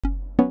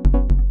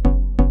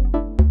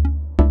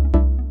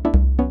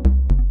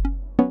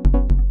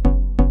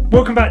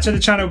Welcome back to the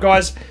channel,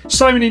 guys.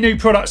 So many new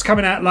products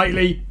coming out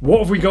lately. What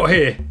have we got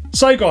here?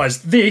 So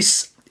guys,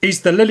 this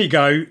is the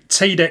Lilygo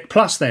T-Deck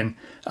Plus then,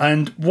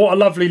 and what a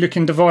lovely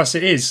looking device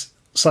it is.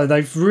 So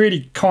they've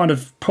really kind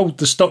of pulled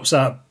the stops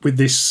out with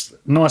this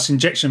nice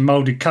injection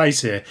molded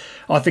case here.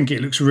 I think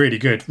it looks really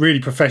good, really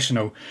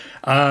professional,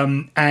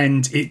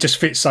 and it just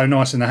fits so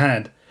nice in the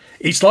hand.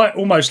 It's like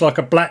almost like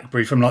a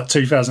BlackBerry from like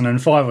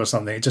 2005 or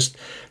something. It just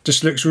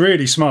looks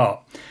really smart.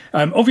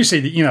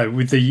 Obviously, you know,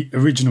 with the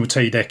original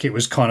T-Deck, it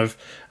was kind of,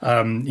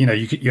 you know,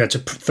 you had to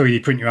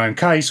 3D print your own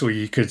case, or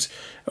you could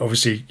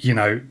obviously, you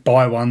know,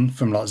 buy one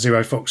from like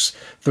Zero Fox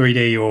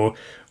 3D or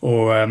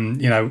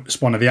you know,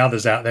 it's one of the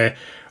others out there.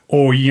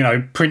 Or, you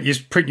know, print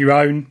your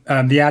own.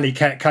 The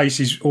Aliexpress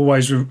cases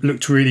always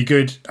looked really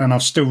good, and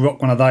I've still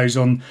rocked one of those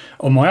on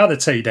my other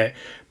T-Deck.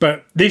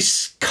 But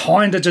this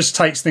kind of just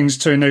takes things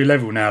to a new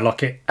level now.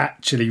 Like, it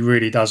actually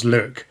really does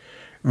look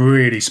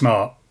really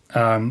smart.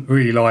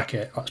 Really like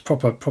it. It's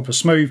proper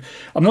smooth.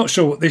 I'm not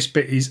sure what this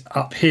bit is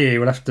up here.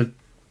 We'll have to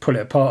pull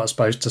it apart, I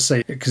suppose, to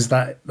see, because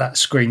that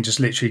screen just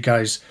literally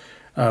goes.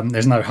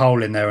 There's no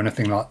hole in there or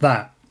anything like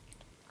that.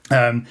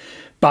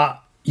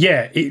 But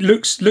yeah, it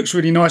looks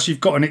really nice. You've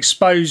got an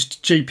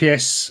exposed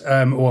GPS,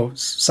 or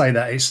say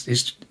that it's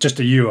just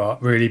a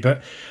UART really,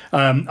 but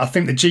I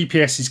think the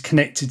GPS is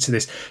connected to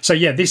this. So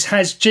yeah, this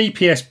has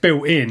GPS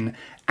built in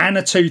and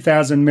a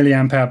 2000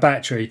 milliamp hour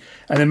battery,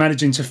 and they're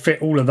managing to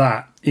fit all of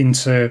that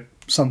into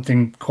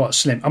something quite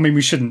slim. I mean,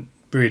 shouldn't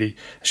be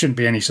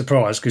any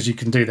surprise, because you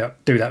can do that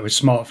with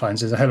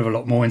smartphones. There's a hell of a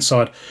lot more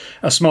inside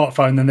a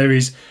smartphone than there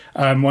is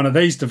one of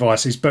these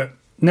devices, but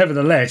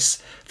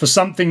nevertheless, for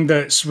something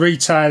that's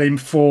retailing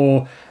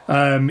for,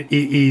 it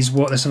is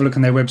what, let's have a look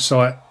on their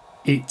website.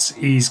 It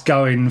is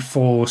going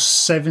for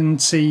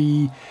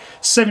 $70,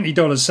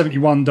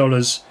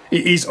 $71.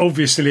 It is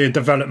obviously a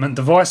development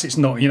device. It's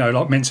not, you know,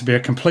 like meant to be a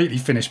completely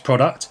finished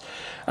product.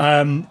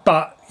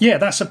 But yeah,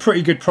 that's a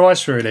pretty good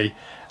price really,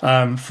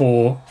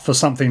 for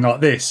something like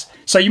this.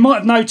 So you might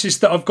have noticed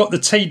that I've got the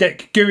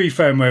T-Deck GUI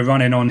firmware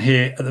running on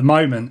here at the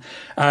moment,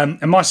 and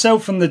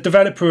myself and the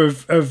developer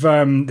of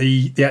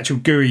the actual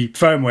GUI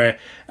firmware,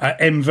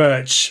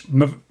 Mverch,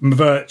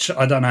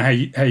 I don't know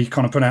how you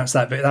kind of pronounce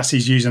that, but that's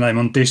his username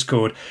on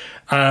Discord.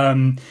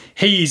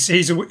 He's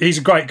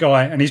a great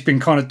guy, and he's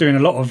been kind of doing a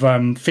lot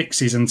of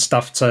fixes and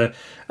stuff to.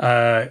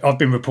 I've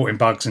been reporting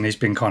bugs, and he's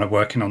been kind of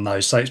working on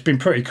those, so it's been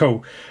pretty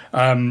cool.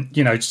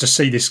 You know, to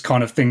see this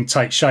kind of thing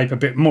take shape a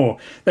bit more.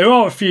 There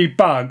are a few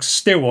bugs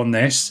still on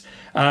this,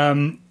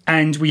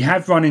 and we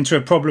have run into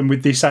a problem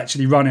with this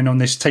actually running on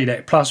this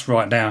T-Deck Plus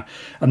right now,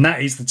 and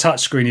that is the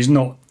touchscreen is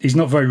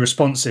not very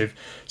responsive.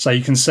 So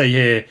you can see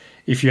here,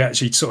 if you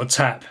actually sort of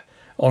tap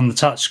on the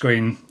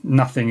touchscreen,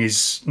 nothing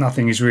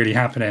is really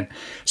happening.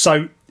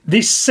 So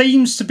this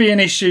seems to be an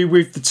issue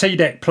with the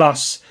T-Deck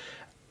Plus.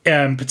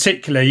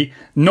 Particularly,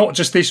 not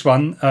just this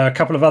one, a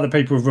couple of other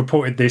people have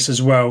reported this as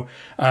well.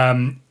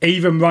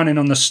 Even running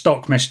on the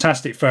stock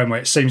Meshtastic firmware,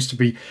 it seems to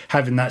be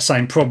having that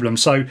same problem.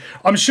 So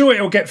I'm sure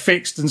it'll get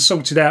fixed and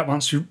sorted out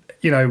once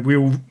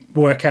we'll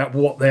work out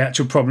what the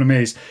actual problem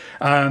is.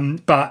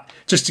 But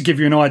just to give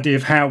you an idea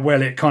of how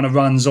well it kind of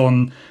runs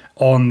on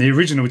the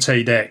original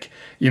T-Deck,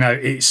 you know,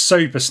 it's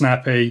super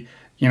snappy.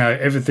 You know,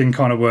 everything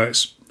kind of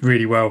works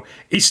really well.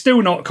 It's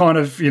still not kind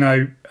of, you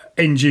know,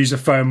 end user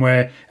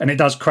firmware, and it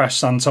does crash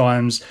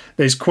sometimes.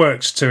 There's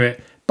quirks to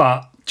it,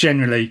 but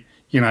generally,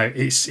 you know,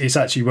 it's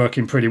actually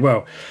working pretty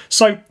well.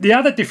 So the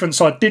other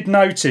difference I did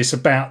notice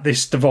about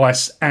this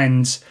device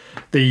and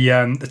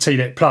the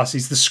T-Deck Plus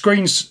is the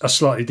screens are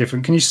slightly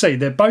different. Can you see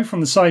they're both on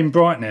the same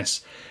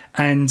brightness?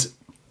 And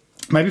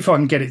maybe if I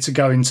can get it to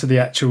go into the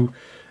actual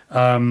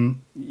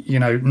you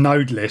know,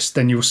 node list,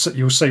 then you'll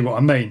see what I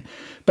mean.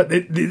 But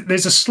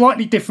there's a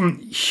slightly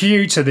different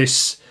hue to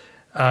this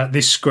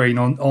screen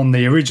on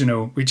the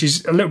original, which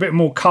is a little bit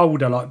more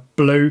colder, like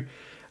blue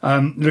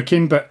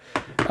looking, but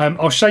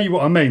I'll show you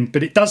what I mean.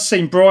 But it does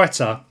seem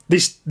brighter.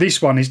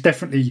 This one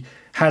definitely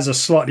has a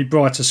slightly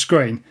brighter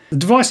screen. The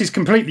device is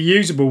completely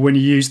usable when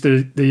you use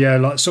the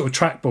like sort of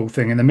trackball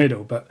thing in the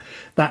middle, but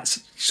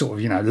that's sort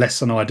of, you know, less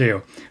than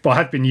ideal. But I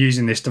have been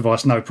using this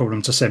device no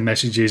problem to send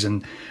messages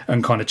and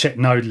kind of check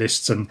node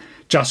lists and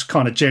just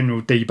kind of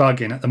general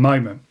debugging at the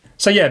moment.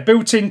 So yeah,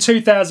 built-in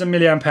 2000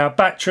 milliamp hour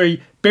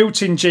battery,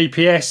 built-in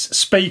GPS,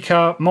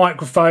 speaker,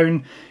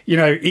 microphone. You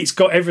know, it's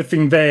got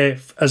everything there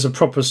as a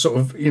proper sort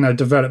of, you know,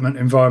 development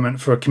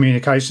environment for a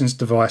communications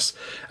device.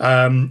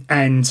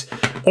 And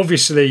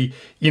obviously,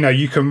 you know,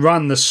 you can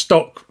run the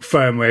stock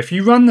firmware. If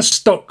you run the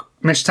stock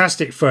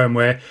Mestastic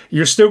firmware,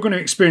 you're still going to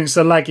experience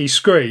the laggy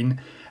screen,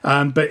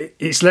 but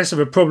it's less of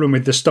a problem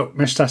with the stock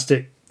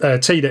Mestastic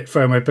T-Deck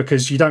firmware,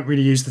 because you don't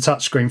really use the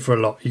touchscreen for a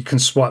lot. You can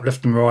swipe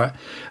left and right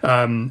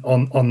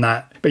on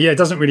that, but yeah, it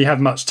doesn't really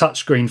have much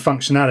touchscreen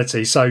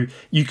functionality, so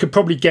you could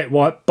probably get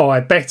by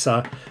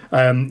better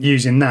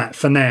using that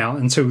for now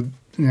until,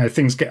 you know,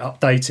 things get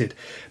updated.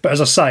 But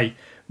as I say,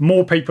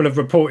 more people have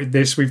reported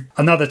this.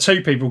 Another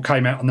 2 people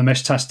came out on the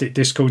Mestastic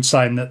Discord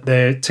saying that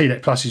their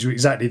T-Deck Pluses were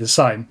exactly the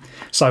same.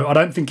 So I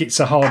don't think it's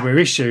a hardware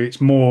issue.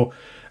 It's more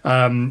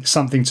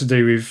something to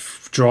do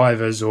with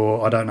drivers,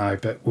 or I don't know,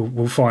 but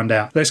we'll find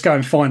out. Let's go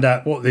and find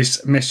out what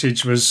this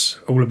message was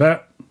all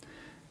about.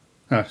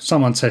 Oh,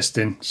 someone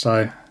testing,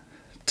 so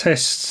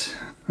test.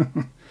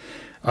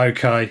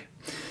 Okay,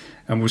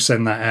 and we'll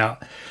send that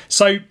out.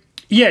 So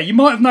yeah, you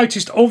might have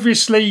noticed,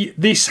 obviously,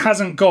 this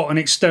hasn't got an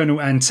external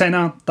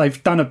antenna.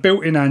 They've done a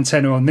built-in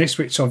antenna on this,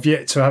 which I've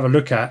yet to have a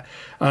look at.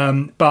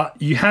 But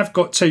you have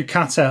got two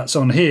cutouts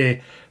on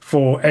here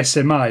for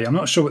SMA. I'm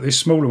not sure what this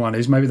smaller one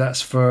is. Maybe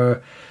that's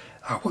for...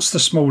 what's the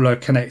smaller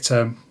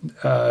connector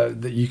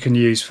that you can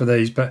use for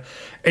these? But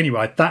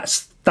anyway,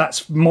 that's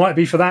might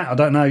be for that. I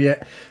don't know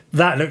yet.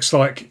 That looks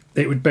like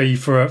it would be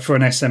for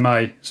an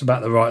SMA. It's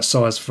about the right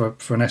size for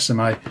an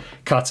SMA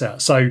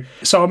cutout. So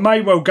I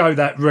may well go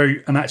that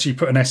route and actually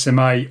put an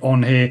SMA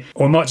on here,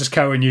 or I might just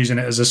carry on using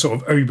it as a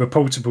sort of Uber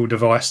portable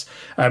device.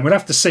 We'll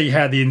have to see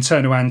how the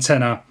internal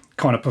antenna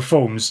kind of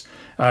performs.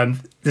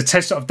 The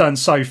test that I've done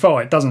so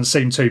far, it doesn't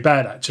seem too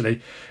bad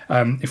actually.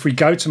 If we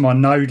go to my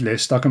node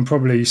list, I can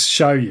probably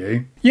show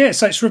you. Yeah,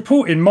 so it's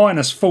reporting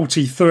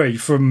 -43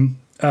 from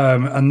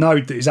a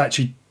node that is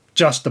actually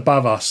just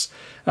above us,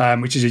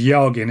 which is a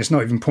Yagi, and it's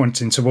not even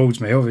pointing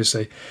towards me,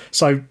 obviously.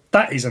 So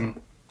that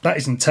isn't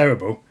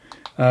terrible.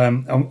 I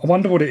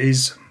wonder what it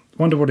is.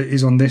 Wonder what it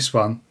is on this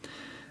one.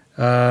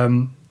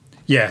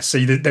 Yeah,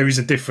 see, there is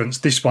a difference.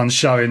 This one's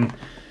showing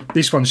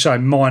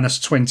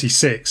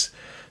 -26.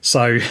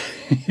 So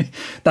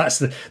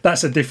that's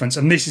a difference,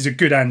 and this is a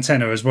good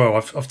antenna as well.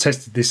 I've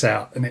tested this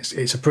out, and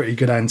it's a pretty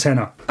good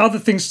antenna. Other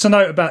things to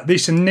note about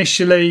this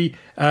initially,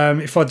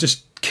 if I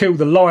just kill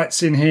the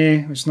lights in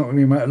here, it's not going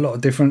to make a lot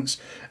of difference.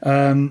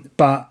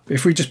 But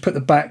if we just put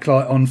the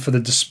backlight on for the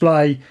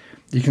display,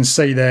 you can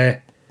see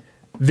there,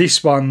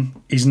 this one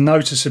is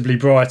noticeably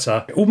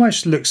brighter. It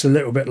almost looks a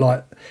little bit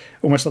like,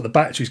 almost like the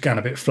battery's going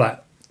a bit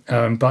flat,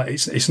 but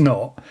it's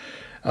not.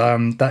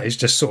 That is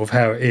just sort of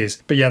how it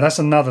is. But yeah, that's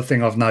another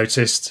thing I've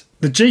noticed.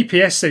 The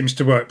GPS seems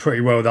to work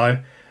pretty well though.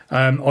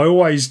 I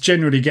always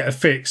generally get a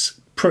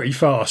fix pretty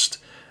fast.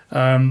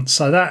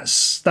 So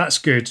that's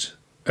good.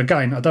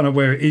 Again, I don't know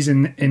where it is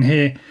in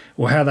here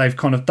or how they've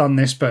kind of done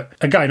this, but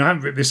again, I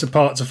haven't ripped this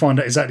apart to find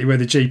out exactly where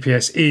the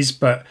GPS is,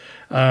 but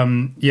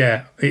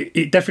yeah,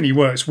 it definitely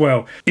works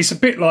well. It's a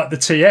bit like the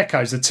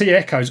T-Echoes. The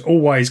T-Echoes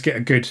always get a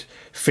good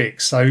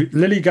fix. So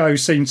Lilygo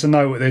seem to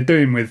know what they're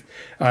doing with,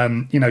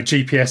 you know,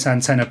 GPS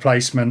antenna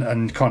placement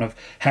and kind of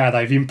how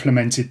they've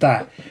implemented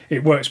that.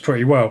 It works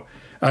pretty well.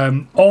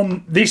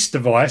 On this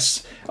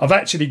device, I've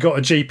actually got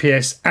a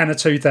GPS and a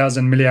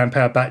 2000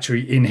 mAh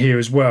battery in here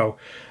as well.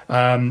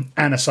 And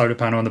a solar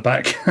panel on the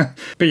back.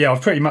 But yeah,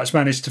 I've pretty much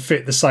managed to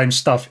fit the same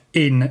stuff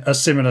in a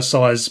similar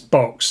size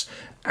box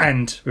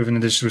and with an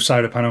additional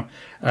solar panel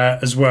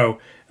as well,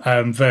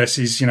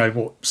 versus, you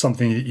know,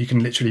 something that you can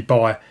literally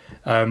buy,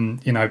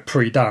 you know,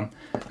 pre-done.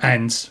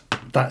 And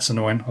that's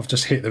annoying. I've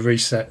just hit the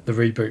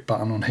reboot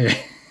button on here.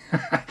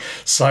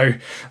 So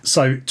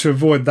to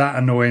avoid that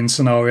annoying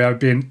scenario,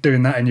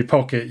 doing that in your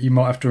pocket, you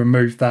might have to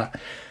remove that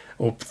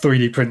or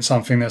 3D print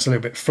something that's a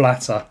little bit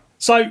flatter.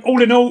 So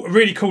all in all, a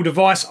really cool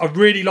device. I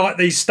really like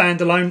these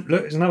standalone.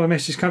 Look, there's another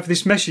message coming for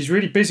this. Mesh is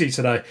really busy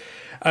today.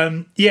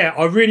 Yeah,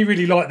 I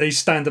really like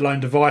these standalone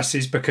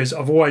devices because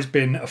I've always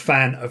been a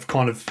fan of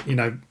kind of, you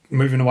know,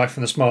 moving away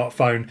from the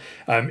smartphone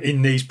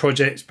in these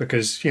projects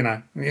because, you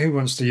know, who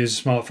wants to use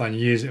a smartphone?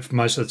 You use it for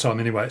most of the time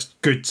anyway. It's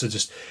good to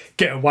just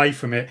get away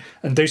from it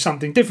and do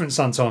something different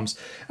sometimes.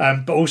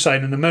 But also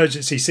in an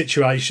emergency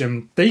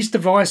situation, these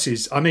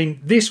devices, I mean,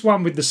 this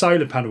one with the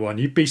solar panel on,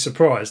 you'd be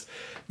surprised.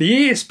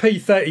 The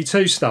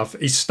ESP32 stuff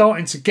is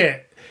starting to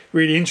get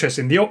really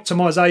interesting. The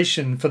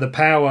optimization for the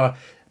power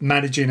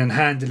managing and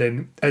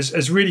handling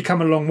has really come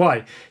a long way.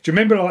 Do you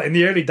remember, like in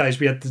the early days,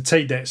 we had the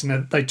T-Decks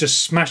and they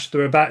just smashed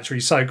through a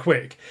battery so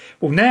quick?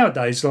 Well,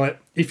 nowadays, like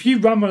if you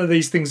run one of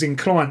these things in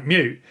client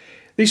mute,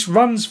 this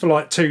runs for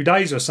like 2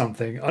 days or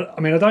something. I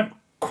mean, I don't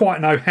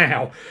quite know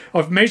how.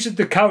 I've measured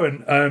the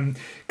current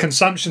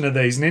consumption of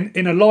these, and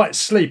in a light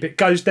sleep, it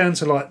goes down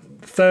to like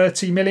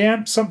 30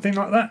 milliamps, something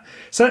like that.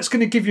 So that's going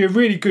to give you a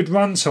really good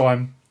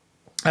runtime,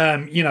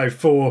 you know,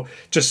 for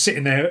just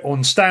sitting there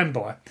on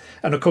standby.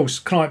 And of course,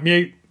 client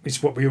mute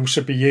is what we all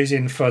should be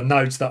using for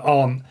nodes that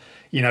aren't,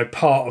 you know,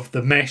 part of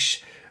the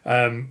mesh,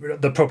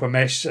 the proper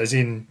mesh, as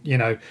in, you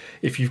know,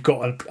 if you've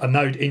got a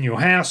node in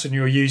your house and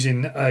you're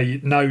using a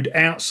node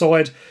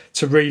outside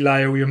to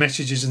relay all your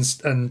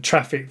messages and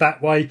traffic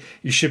that way,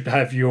 you should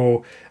have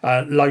your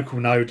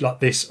local node like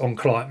this on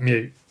client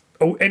mute.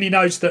 Or any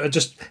nodes that are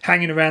just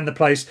hanging around the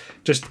place,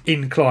 just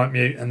in client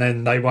mute, and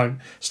then they won't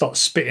start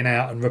spitting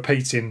out and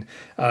repeating,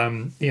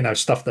 you know,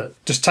 stuff that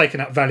just taking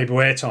up valuable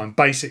airtime,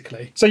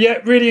 basically. So yeah,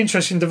 really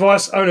interesting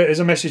device. Oh, look, there's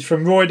a message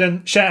from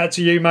Royden. Shout out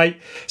to you, mate.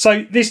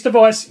 So this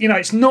device, you know,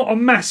 it's not a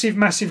massive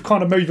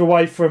kind of move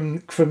away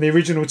from the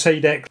original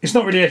T-Deck. It's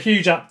not really a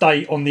huge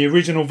update on the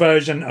original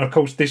version, and of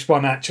course, this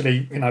one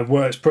actually, you know,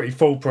 works pretty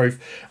foolproof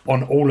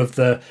on all of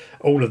the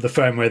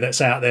firmware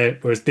that's out there,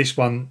 whereas this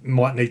one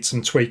might need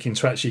some tweaking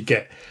to actually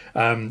get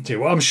to.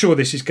 Well, I'm sure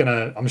this is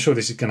gonna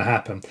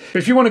happen. But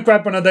if you want to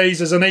grab one of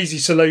these as an easy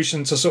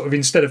solution to sort of,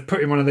 instead of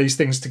putting one of these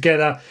things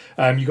together,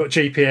 you've got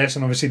GPS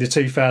and obviously the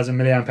 2000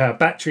 milliamp hour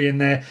battery in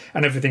there,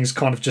 and everything's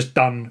kind of just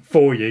done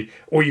for you.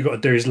 All you've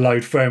got to do is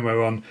load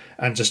firmware on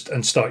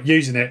and start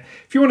using it.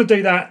 If you want to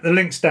do that, the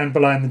link's down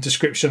below in the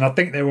description. I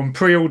think they're on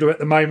pre-order at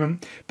the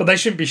moment, but they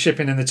shouldn't be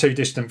shipping in the too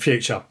distant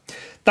future.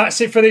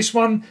 That's it for this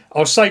one.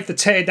 I'll save the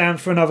teardown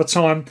for another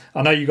time.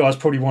 I know you guys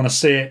probably want to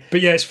see it,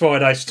 but yeah, it's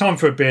Friday. It's time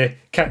for a beer.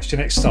 Catch you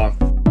next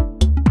time.